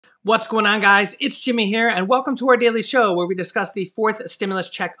What's going on, guys? It's Jimmy here, and welcome to our daily show where we discuss the fourth stimulus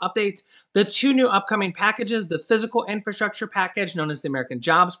check updates, the two new upcoming packages, the physical infrastructure package known as the American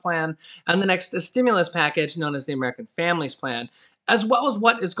Jobs Plan, and the next stimulus package known as the American Families Plan, as well as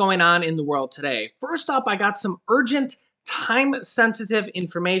what is going on in the world today. First up, I got some urgent, time-sensitive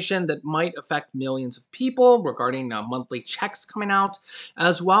information that might affect millions of people regarding monthly checks coming out,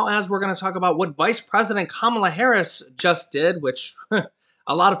 as well as we're going to talk about what Vice President Kamala Harris just did, which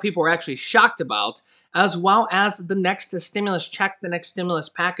a lot of people were actually shocked about, as well as the next stimulus check, the next stimulus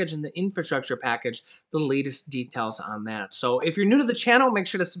package, and the infrastructure package, the latest details on that. So if you're new to the channel, make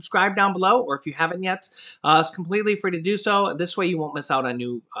sure to subscribe down below, or if you haven't yet, it's completely free to do so. This way you won't miss out on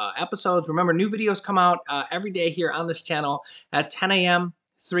new episodes. Remember, new videos come out every day here on this channel at 10 a.m.,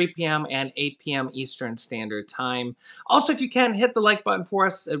 3 p.m. and 8 p.m. Eastern Standard Time. Also, if you can, hit the like button for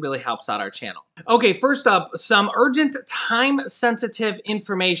us. It really helps out our channel. Okay, first up, some urgent time-sensitive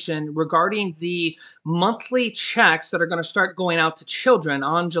information regarding the monthly checks that are going to start going out to children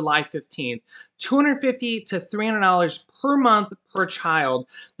on July 15th. $250 to $300 per month per child.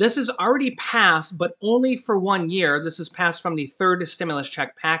 This is already passed, but only for 1 year. This is passed from the third stimulus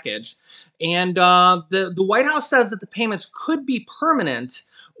check package. And the White House says that the payments could be permanent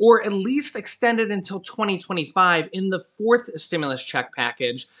or at least extended until 2025 in the fourth stimulus check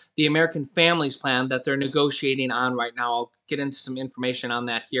package, the American Families Plan that they're negotiating on right now. I'll get into some information on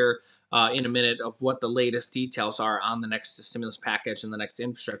that here in a minute of what the latest details are on the next stimulus package and the next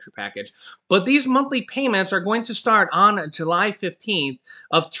infrastructure package. But these monthly payments are going to start on July 15th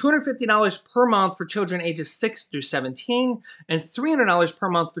of $250 per month for children ages 6 through 17 and $300 per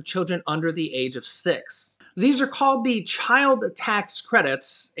month for children under the age of 6. These are called the child tax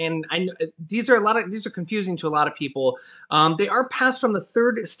credits, and these are confusing to a lot of people. They are passed from the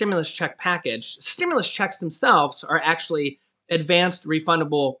third stimulus check package. Stimulus checks themselves are actually advanced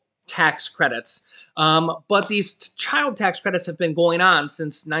refundable tax credits, but these child tax credits have been going on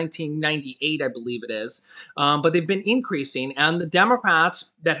since 1998, I believe it is, but they've been increasing, and the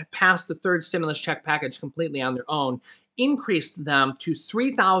Democrats that have passed the third stimulus check package completely on their own increased them to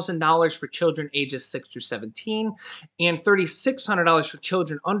 $3,000 for children ages 6 through 17 and $3,600 for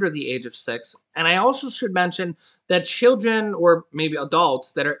children under the age of 6. And I also should mention that children, or maybe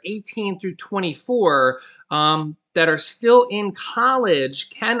adults, that are 18 through 24 that are still in college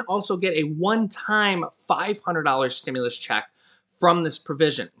can also get a one-time $500 stimulus check from this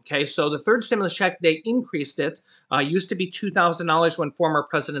provision. Okay, so the third stimulus check, they increased it. Used to be $2,000 when former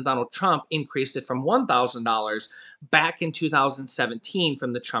President Donald Trump increased it from $1,000 back in 2017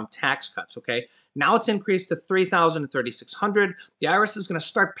 from the Trump tax cuts. Okay, now it's increased to $3,000 to $3,600. The IRS is going to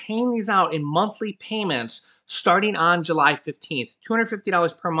start paying these out in monthly payments starting on July 15th.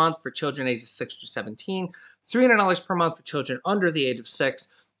 $250 per month for children ages 6 to 17, $300 per month for children under the age of 6.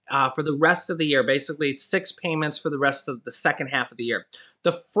 For the rest of the year, basically 6 payments for the rest of the second half of the year.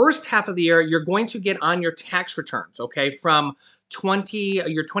 The first half of the year, you're going to get on your tax returns, okay, from your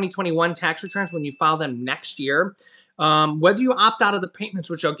 2021 tax returns when you file them next year. Whether you opt out of the payments,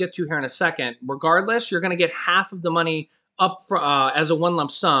 which I'll get to here in a second, regardless, you're going to get half of the money up for, as a one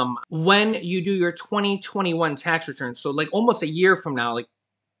lump sum when you do your 2021 tax returns. So like almost a year from now, like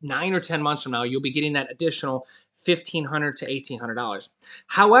 9 or 10 months from now, you'll be getting that additional $1,500 to $1,800.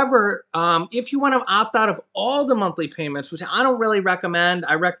 However, if you want to opt out of all the monthly payments, which I don't really recommend,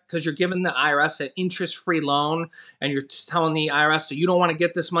 because you're giving the IRS an interest-free loan, and you're telling the IRS that you don't want to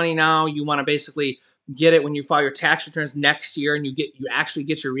get this money now, you want to basically get it when you file your tax returns next year, and you actually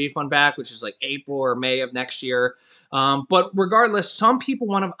get your refund back, which is like April or May of next year. But regardless, some people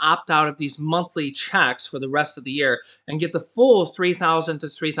want to opt out of these monthly checks for the rest of the year and get the full $3,000 to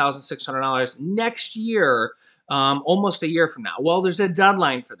 $3,600 next year, almost a year from now. Well, there's a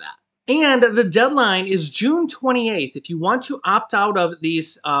deadline for that. And the deadline is June 28th. If you want to opt out of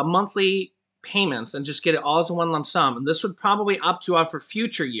these monthly payments and just get it all as a one lump sum, and this would probably opt you out for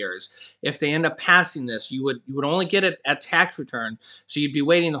future years. If they end up passing this, you would only get it at tax return, so you'd be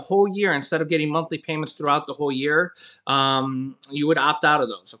waiting the whole year instead of getting monthly payments throughout the whole year. You would opt out of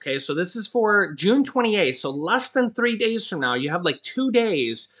those. Okay, so this is for June 28th, so less than 3 days from now. You have like 2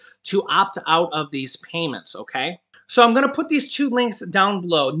 days to opt out of these payments. Okay, so I'm going to put these two links down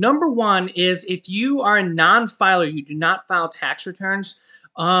below. Number one is if you are a non-filer, you do not file tax returns,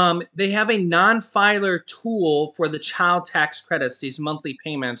 they have a non-filer tool for the child tax credits, these monthly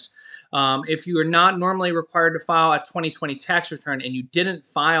payments. If you are not normally required to file a 2020 tax return and you didn't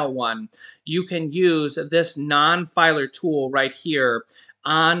file one, you can use this non-filer tool right here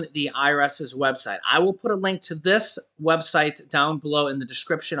on the IRS's website. I will put a link to this website down below in the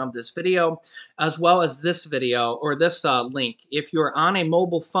description of this video, as well as this video or this link. If you're on a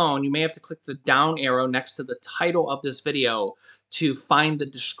mobile phone, you may have to click the down arrow next to the title of this video to find the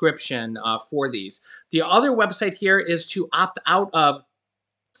description for these. The other website here is to opt out of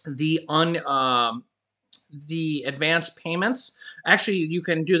the advanced payments. Actually, you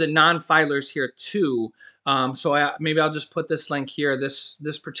can do the non-filers here too. Maybe I'll just put this link here, this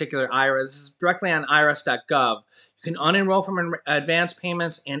particular IRS. This is directly on irs.gov. You can unenroll from advanced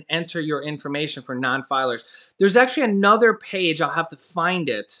payments and enter your information for non-filers. There's actually another page. I'll have to find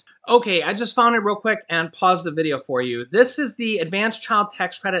it. Okay, I just found it real quick and paused the video for you. This is the Advanced Child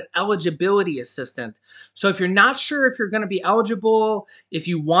Tax Credit Eligibility Assistant. So if you're not sure if you're going to be eligible, if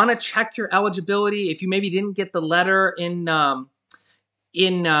you want to check your eligibility, if you maybe didn't get the letter in the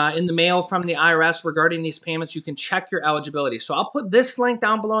mail from the IRS regarding these payments, you can check your eligibility. So I'll put this link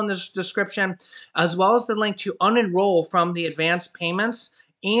down below in the description, as well as the link to unenroll from the advanced payments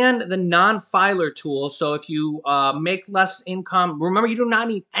and the non-filer tool. So if you make less income, remember you do not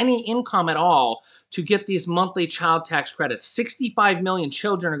need any income at all to get these monthly child tax credits. 65 million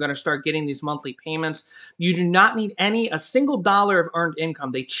children are going to start getting these monthly payments. You do not need a single dollar of earned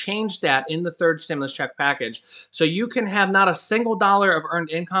income. They changed that in the third stimulus check package. So you can have not a single dollar of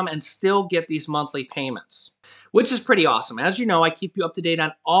earned income and still get these monthly payments, which is pretty awesome. As you know, I keep you up to date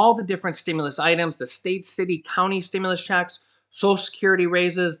on all the different stimulus items, the state, city, county stimulus checks, Social Security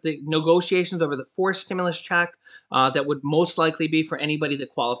raises, the negotiations over the fourth stimulus check that would most likely be for anybody that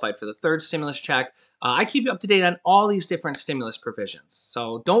qualified for the third stimulus check. I keep you up to date on all these different stimulus provisions.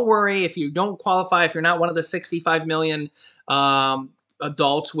 So don't worry if you don't qualify, if you're not one of the 65 million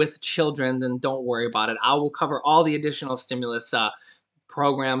adults with children, then don't worry about it. I will cover all the additional stimulus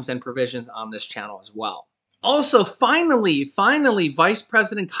programs and provisions on this channel as well. Also, finally, Vice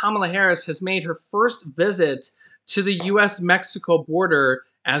President Kamala Harris has made her first visit to the U.S.-Mexico border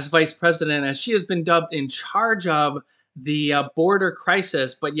as vice president, as she has been dubbed in charge of the border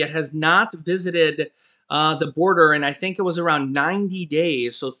crisis, but yet has not visited the border, and I think it was around 90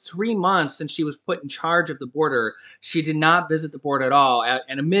 days, so 3 months since she was put in charge of the border. She did not visit the border at all,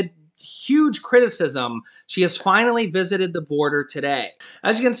 and amid huge criticism, she has finally visited the border today.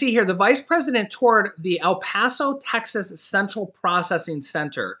 As you can see here, the vice president toured the El Paso, Texas Central Processing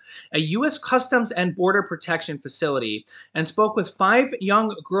Center, a U.S. Customs and Border Protection facility, and spoke with 5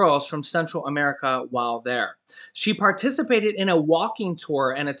 young girls from Central America while there. She participated in a walking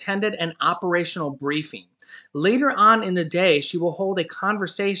tour and attended an operational briefing. Later on in the day, she will hold a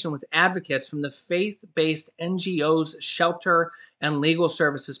conversation with advocates from the faith-based NGO's shelter and legal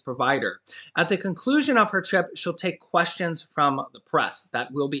services provider. At the conclusion of her trip, she'll take questions from the press.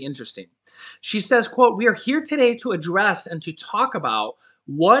 That will be interesting. She says, quote, "We are here today to address and to talk about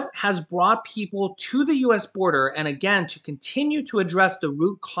what has brought people to the U.S. border, and again, to continue to address the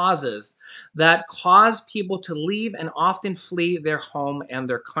root causes that cause people to leave and often flee their home and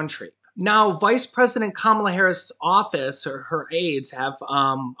their country." Now, Vice President Kamala Harris' office, or her aides, have,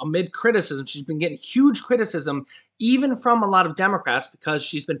 amid criticism, she's been getting huge criticism, even from a lot of Democrats, because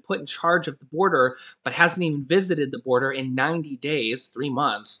she's been put in charge of the border, but hasn't even visited the border in 90 days, 3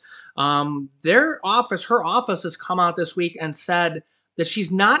 months. Her office has come out this week and said that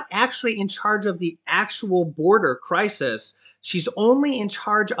she's not actually in charge of the actual border crisis. She's only in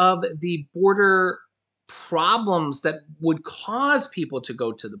charge of the border problems that would cause people to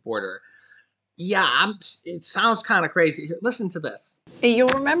go to the border. Yeah, it sounds kind of crazy. Listen to this. You'll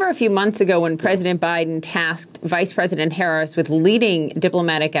remember a few months ago when President Biden tasked Vice President Harris with leading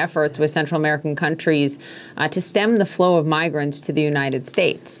diplomatic efforts with Central American countries to stem the flow of migrants to the United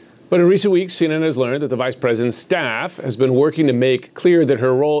States. But in recent weeks, CNN has learned that the vice president's staff has been working to make clear that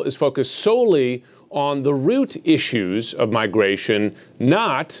her role is focused solely on the root issues of migration,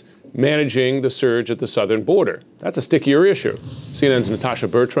 not managing the surge at the southern border. That's a stickier issue. CNN's Natasha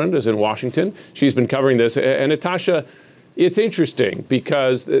Bertrand is in Washington. She's been covering this. And Natasha, it's interesting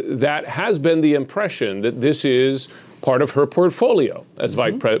because that has been the impression that this is part of her portfolio as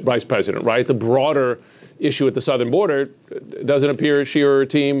vice president, right? The broader issue at the southern border doesn't appear she or her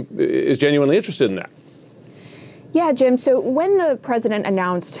team is genuinely interested in that. Yeah, Jim. So when the president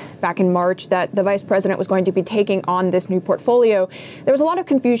announced back in March that the vice president was going to be taking on this new portfolio, there was a lot of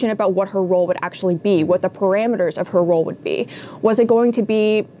confusion about what her role would actually be, what the parameters of her role would be. Was it going to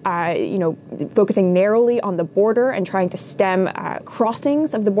be, focusing narrowly on the border and trying to stem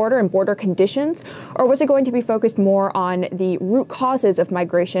crossings of the border and border conditions? Or was it going to be focused more on the root causes of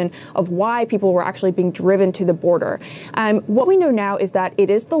migration, of why people were actually being driven to the border? What we know now is that it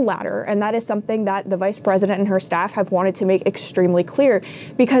is the latter, and that is something that the vice president and her staff staff have wanted to make extremely clear,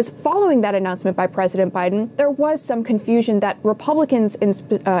 because following that announcement by President Biden, there was some confusion that Republicans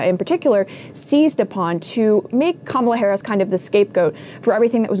in particular seized upon to make Kamala Harris kind of the scapegoat for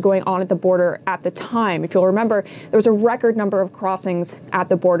everything that was going on at the border at the time. If you'll remember, there was a record number of crossings at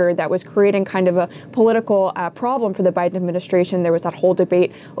the border that was creating kind of a political problem for the Biden administration. There was that whole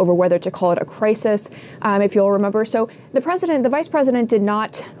debate over whether to call it a crisis, if you'll remember. So the vice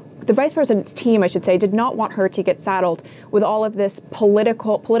president's team, I should say, did not want her to get saddled with all of this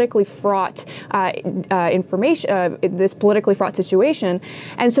politically fraught information, this politically fraught situation.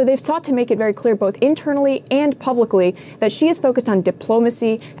 And so they've sought to make it very clear, both internally and publicly, that she is focused on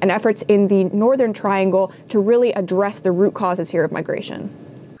diplomacy and efforts in the Northern Triangle to really address the root causes here of migration.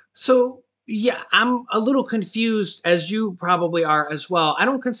 So, yeah, I'm a little confused, as you probably are as well. I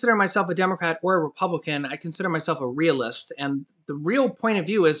don't consider myself a Democrat or a Republican. I consider myself a realist. And the real point of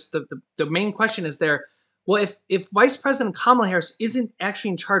view is the main question is there, well, if Vice President Kamala Harris isn't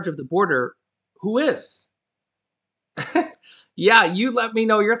actually in charge of the border, who is? Yeah, you let me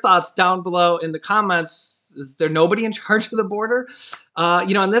know your thoughts down below in the comments. Is there nobody in charge of the border?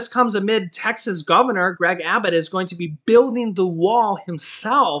 And this comes amid Texas Governor Greg Abbott is going to be building the wall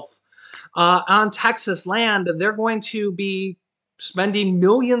himself on Texas land. They're going to be spending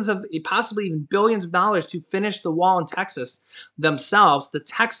millions of, possibly even billions of dollars to finish the wall in Texas themselves. The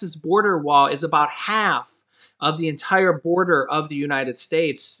Texas border wall is about half of the entire border of the United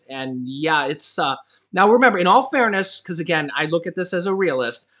States. And yeah, it's, now remember, in all fairness, because again, I look at this as a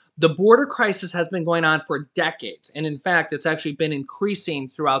realist, the border crisis has been going on for decades. And in fact, it's actually been increasing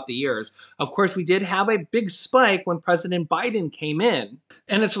throughout the years. Of course, we did have a big spike when President Biden came in.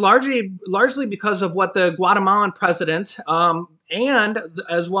 And it's largely because of what the Guatemalan president and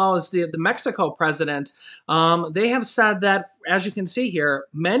as well as the Mexico president, they have said that, as you can see here,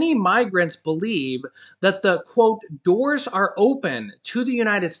 many migrants believe that the, quote, doors are open to the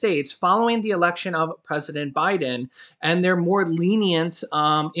United States following the election of President Biden and their more lenient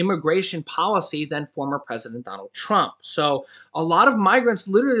immigration policy than former President Donald Trump. So a lot of migrants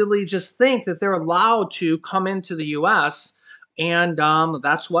literally just think that they're allowed to come into the U.S., and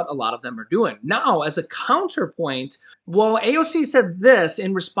that's what a lot of them are doing. Now, as a counterpoint, well, AOC said this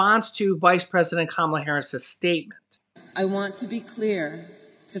in response to Vice President Kamala Harris's statement. I want to be clear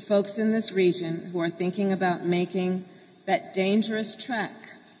to folks in this region who are thinking about making that dangerous trek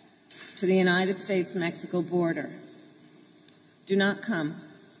to the United States-Mexico border. Do not come.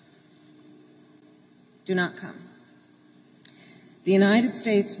 Do not come. The United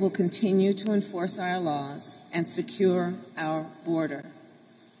States will continue to enforce our laws and secure our border.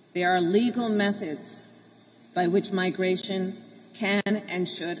 There are legal methods by which migration can and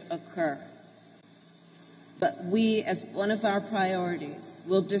should occur. But we, as one of our priorities,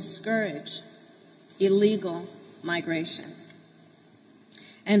 will discourage illegal migration.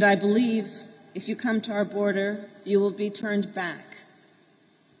 And I believe if you come to our border, you will be turned back.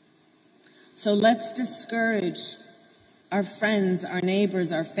 So let's discourage our friends, our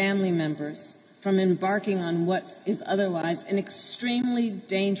neighbors, our family members from embarking on what is otherwise an extremely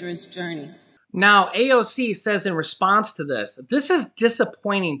dangerous journey. Now, AOC says in response to this is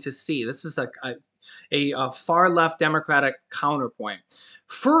disappointing to see. This is a far-left Democratic counterpoint.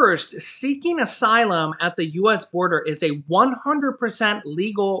 First, seeking asylum at the U.S. border is a 100%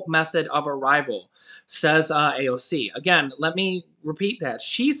 legal method of arrival, says AOC. Again, let me repeat that.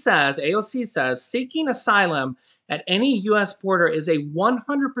 AOC says, seeking asylum at any U.S. border is a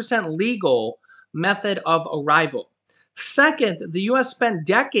 100% legal method of arrival. Second, the U.S. spent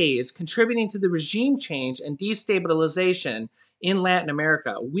decades contributing to the regime change and destabilization in Latin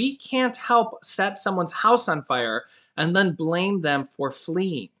America. We can't help set someone's house on fire and then blame them for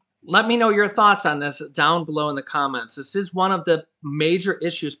fleeing. Let me know your thoughts on this down below in the comments. This is one of the major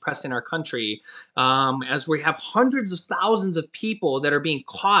issues pressing our country, as we have hundreds of thousands of people that are being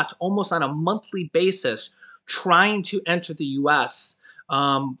caught almost on a monthly basis trying to enter the U.S.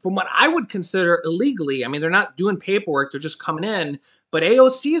 From what I would consider illegally. I mean, they're not doing paperwork, they're just coming in. But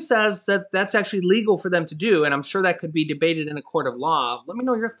AOC says that that's actually legal for them to do, and I'm sure that could be debated in a court of law. Let me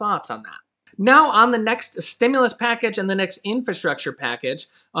know your thoughts on that. Now, on the next stimulus package and the next infrastructure package,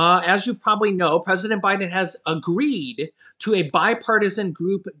 as you probably know, President Biden has agreed to a bipartisan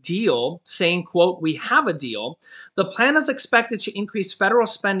group deal saying, quote, we have a deal. The plan is expected to increase federal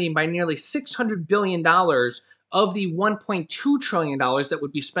spending by nearly $600 billion of the $1.2 trillion that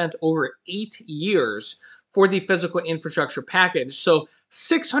would be spent over 8 years for the physical infrastructure package. So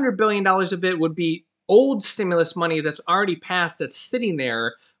 $600 billion of it would be old stimulus money that's already passed that's sitting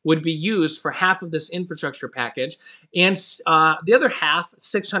there would be used for half of this infrastructure package. And the other half,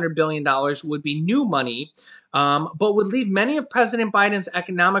 $600 billion, would be new money, but would leave many of President Biden's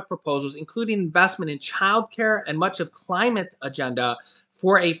economic proposals, including investment in childcare and much of climate agenda,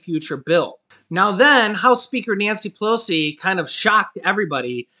 for a future bill. Now then, House Speaker Nancy Pelosi kind of shocked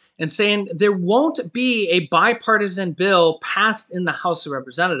everybody and saying there won't be a bipartisan bill passed in the House of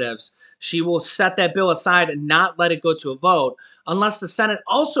Representatives. She will set that bill aside and not let it go to a vote unless the Senate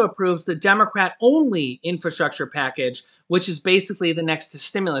also approves the Democrat-only infrastructure package, which is basically the next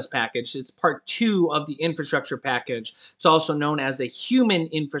stimulus package. It's part 2 of the infrastructure package. It's also known as the human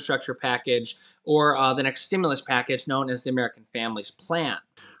infrastructure package, or the next stimulus package known as the American Families Plan.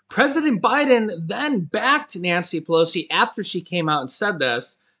 President Biden then backed Nancy Pelosi after she came out and said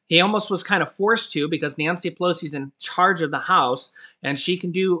this. He almost was kind of forced to, because Nancy Pelosi's in charge of the House, and she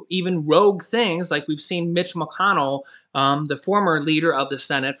can do even rogue things like we've seen Mitch McConnell, the former leader of the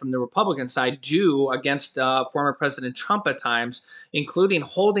Senate from the Republican side, do against former President Trump at times, including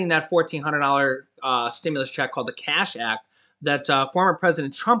holding that $1,400 stimulus check called the Cash Act that former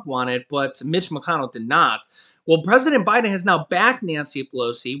President Trump wanted, but Mitch McConnell did not. Well, President Biden has now backed Nancy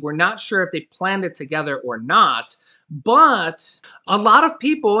Pelosi. We're not sure if they planned it together or not, but a lot of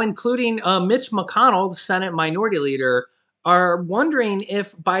people, including Mitch McConnell, the Senate Minority Leader, are wondering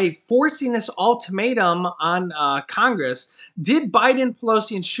if by forcing this ultimatum on Congress, did Biden,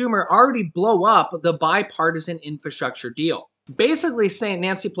 Pelosi, and Schumer already blow up the bipartisan infrastructure deal? Basically saying,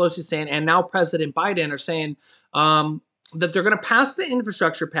 Nancy Pelosi saying, and now President Biden are saying, that they're going to pass the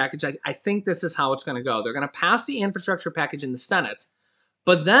infrastructure package. I think this is how it's going to go. They're going to pass the infrastructure package in the Senate,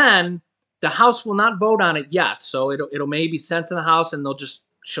 but then the House will not vote on it yet. So it'll maybe sent to the House, and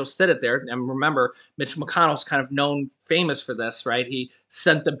she'll sit it there. And remember, Mitch McConnell's kind of famous for this, right? He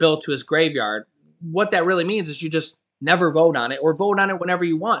sent the bill to his graveyard. What that really means is you just never vote on it, or vote on it whenever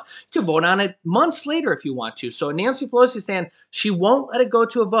you want. You can vote on it months later if you want to. So Nancy Pelosi is saying she won't let it go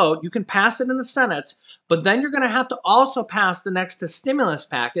to a vote. You can pass it in the Senate, but then you're going to have to also pass the next stimulus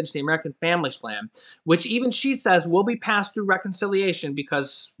package, the American Families Plan, which even she says will be passed through reconciliation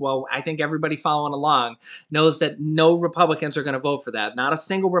because, well, I think everybody following along knows that no Republicans are going to vote for that. Not a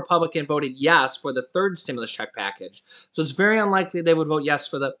single Republican voted yes for the 3rd stimulus check package. So it's very unlikely they would vote yes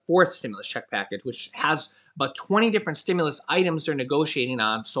for the 4th stimulus check package, which has about 20 different stimulus items they're negotiating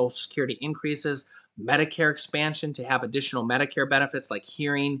on: Social Security increases, Medicare expansion to have additional Medicare benefits like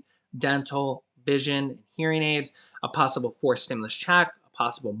hearing, dental, vision, hearing aids, a possible 4th stimulus check, a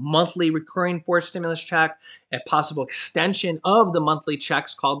possible monthly recurring 4th stimulus check, a possible extension of the monthly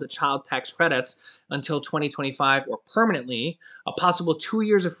checks called the child tax credits until 2025 or permanently, a possible 2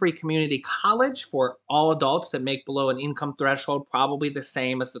 years of free community college for all adults that make below an income threshold, probably the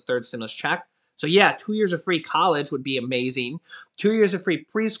same as the 3rd stimulus check. So yeah, 2 years of free college would be amazing. 2 years of free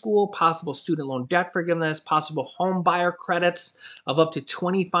preschool, possible student loan debt forgiveness, possible home buyer credits of up to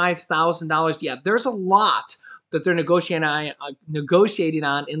 $25,000. Yeah, there's a lot that they're negotiating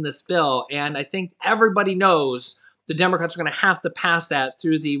on in this bill. And I think everybody knows the Democrats are going to have to pass that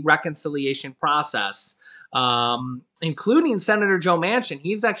through the reconciliation process. Including Senator Joe Manchin.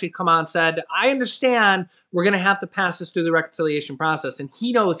 He's actually come out and said, I understand we're going to have to pass this through the reconciliation process. And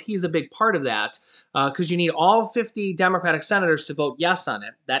he knows he's a big part of that because you need all 50 Democratic senators to vote yes on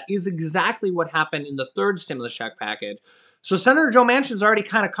it. That is exactly what happened in the 3rd stimulus check package. So Senator Joe Manchin's already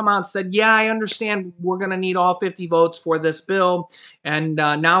kind of come out and said, yeah, I understand we're going to need all 50 votes for this bill. And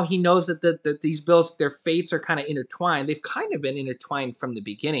now he knows that these bills, their fates are kind of intertwined. They've kind of been intertwined from the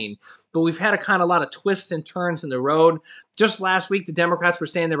beginning. But we've had a lot of twists and turns in the road. Just last week, the Democrats were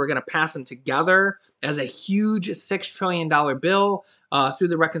saying they were going to pass them together as a huge $6 trillion bill through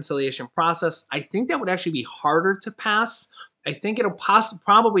the reconciliation process. I think that would actually be harder to pass. I think it'll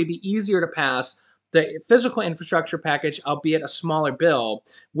probably be easier to pass the physical infrastructure package, albeit a smaller bill,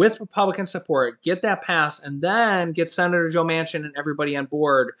 with Republican support, get that passed, and then get Senator Joe Manchin and everybody on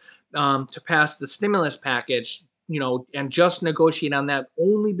board to pass the stimulus package, and just negotiate on that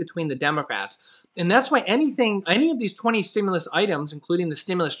only between the Democrats. And that's why any of these 20 stimulus items, including the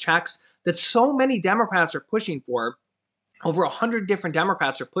stimulus checks that so many Democrats are pushing for, over 100 different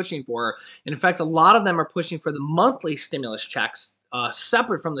Democrats are pushing for, and in fact, a lot of them are pushing for the monthly stimulus checks,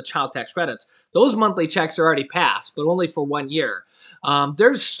 separate from the child tax credits. Those monthly checks are already passed, but only for 1 year.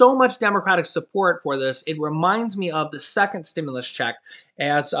 There's so much Democratic support for this. It reminds me of the 2nd stimulus check,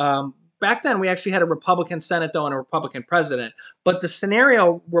 as back then we actually had a Republican Senate though and a Republican president. But the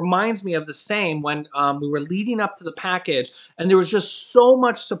scenario reminds me of the same when we were leading up to the package, and there was just so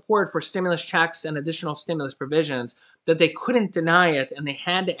much support for stimulus checks and additional stimulus provisions that they couldn't deny it, and they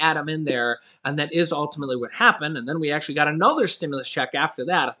had to add them in there, and that is ultimately what happened. And then we actually got another stimulus check after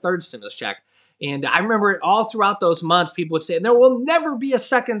that, a third stimulus check. And I remember all throughout those months, people would say, there will never be a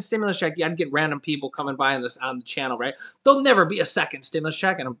second stimulus check. I'd get random people coming by on the channel, right? There'll never be a second stimulus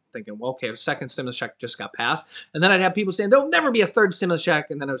check. And I'm thinking, well, okay, a second stimulus check just got passed. And then I'd have people saying, there'll never be a third stimulus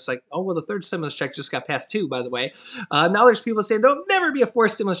check. And then I was like, oh, well, the third stimulus check just got passed too, by the way. Now there's people saying, there'll never be a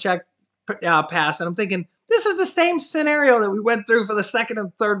fourth stimulus check passed. And I'm thinking, this is the same scenario that we went through for the second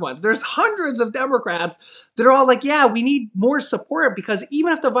and third ones. There's hundreds of Democrats that are all like, yeah, we need more support, because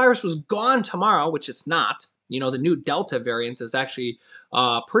even if the virus was gone tomorrow, which it's not, you know, the new Delta variant is actually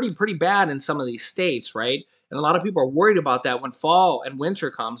pretty bad in some of these states, right? And a lot of people are worried about that when fall and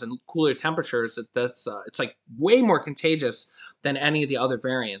winter comes and cooler temperatures. It's like way more contagious than any of the other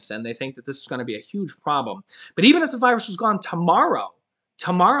variants, and they think that this is going to be a huge problem. But even if the virus was gone tomorrow,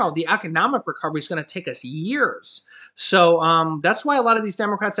 the economic recovery is going to take us years. So that's why a lot of these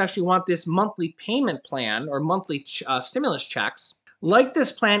Democrats actually want this monthly payment plan or monthly stimulus checks, like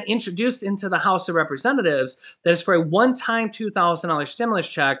this plan introduced into the House of Representatives, that is for a one-time $2,000 stimulus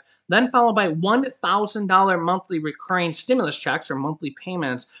check, then followed by $1,000 monthly recurring stimulus checks or monthly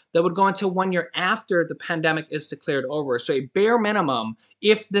payments that would go until 1 year after the pandemic is declared over. So a bare minimum,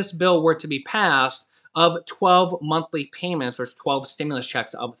 if this bill were to be passed, of 12 monthly payments or 12 stimulus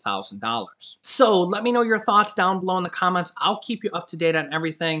checks of $1,000. So let me know your thoughts down below in the comments. I'll keep you up to date on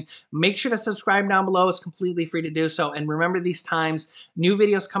everything. Make sure to subscribe down below. It's completely free to do so. And remember, these times, new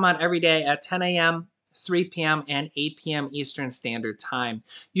videos come out every day at 10 a.m., 3 p.m., and 8 p.m. Eastern Standard Time.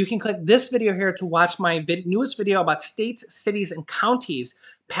 You can click this video here to watch my newest video about states, cities, and counties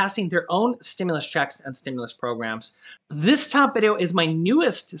passing their own stimulus checks and stimulus programs. This top video is my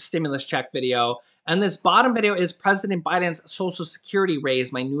newest stimulus check video, and this bottom video is President Biden's Social Security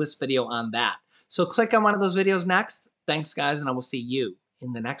raise, my newest video on that. So click on one of those videos next. Thanks, guys, and I will see you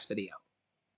in the next video.